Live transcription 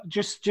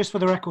Just for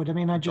the record, I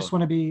mean, I just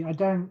want to be. I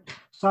don't.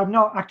 So I'm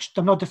not actually.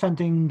 I'm not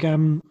defending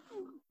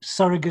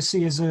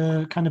surrogacy as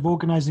a kind of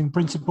organizing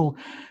principle.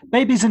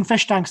 Babies in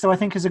fish tanks, though, I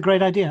think is a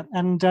great idea,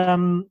 and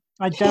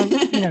I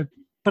don't.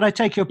 But I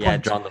take your point. Yeah,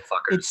 drown the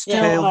fuckers. It's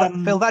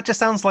still Phil, that just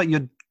sounds like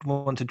you'd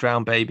want to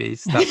drown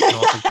babies. That's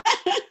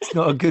it's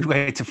not a good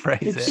way to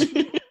phrase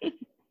it.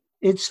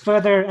 It's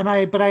further,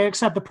 but I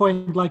accept the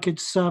point. Like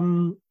it's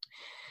not,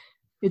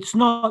 it's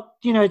not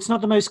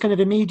the most kind of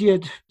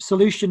immediate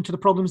solution to the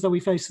problems that we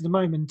face at the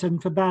moment. And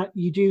for that,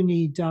 you do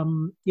need,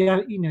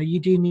 you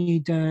do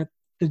need the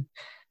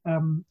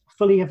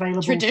fully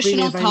available,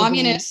 traditional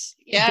communist,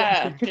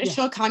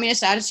 traditional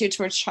communist attitude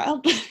towards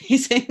child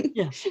raising.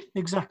 Yeah,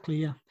 exactly.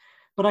 Yeah.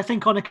 But I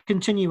think on a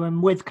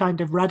continuum with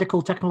kind of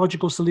radical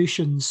technological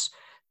solutions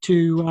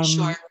to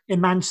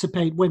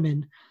emancipate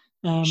women.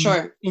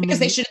 Because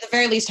they should at the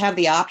very least have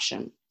the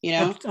option,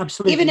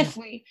 Absolutely.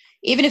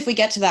 Even if we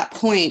get to that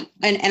point,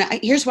 and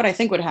here's what I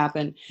think would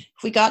happen.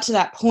 If we got to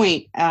that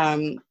point,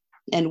 and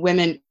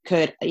women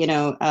could,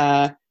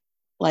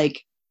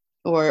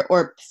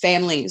 or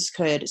families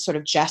could sort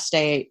of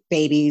gestate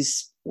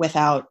babies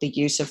without the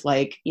use of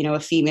a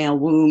female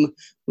womb,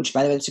 which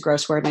by the way, it's a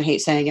gross word and I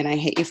hate saying it and I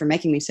hate you for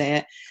making me say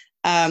it.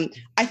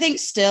 I think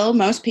still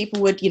most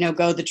people would,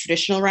 go the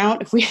traditional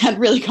route if we had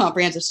really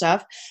comprehensive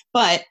stuff,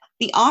 but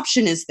the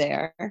option is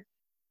there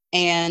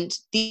and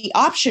the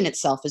option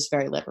itself is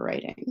very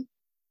liberating.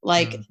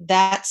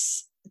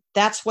 That's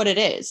what it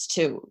is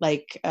too.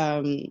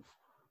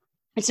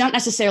 It's not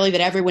necessarily that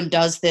everyone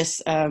does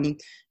this,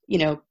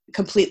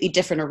 completely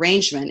different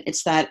arrangement.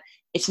 It's that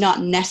it's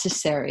not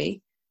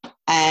necessary.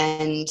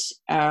 And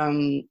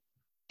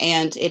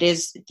it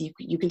is,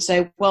 you can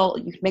say, well,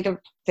 you can make a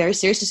very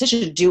serious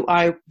decision. Do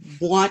I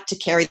want to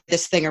carry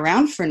this thing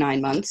around for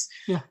 9 months?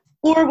 Yeah.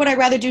 Or would I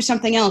rather do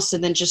something else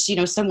and then just,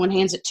 someone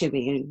hands it to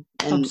me? And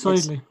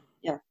absolutely.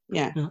 Yeah.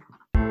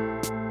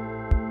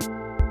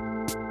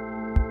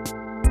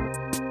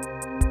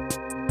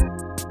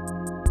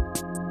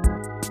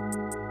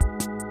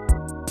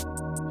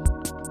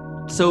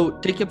 So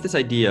taking up this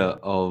idea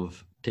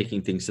of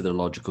taking things to their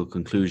logical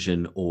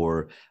conclusion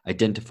or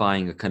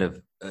identifying a kind of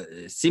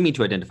seeming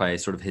to identify a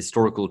sort of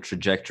historical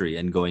trajectory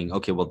and going,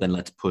 okay, well then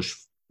let's push,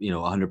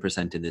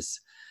 100% in this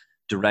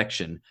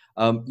direction.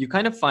 You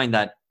kind of find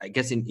that, I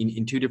guess,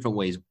 in two different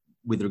ways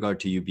with regard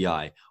to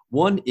UBI.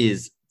 One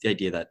is the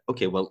idea that,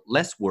 okay, well,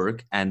 less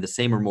work and the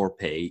same or more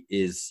pay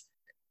is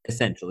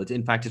essential.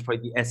 In fact, it's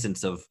probably the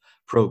essence of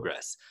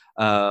progress.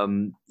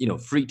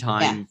 Free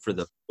time for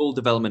the full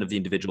development of the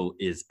individual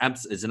is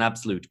an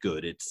absolute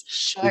good.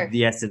 It's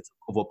the essence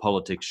of what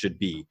politics should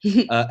be.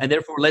 And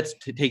therefore, let's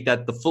take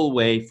that the full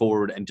way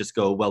forward and just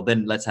go, well,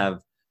 then let's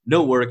have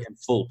no work and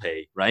full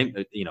pay, right?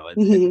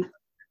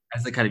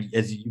 As the kind of,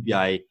 as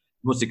UBI,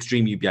 most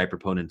extreme UBI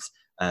proponents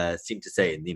seem to say, and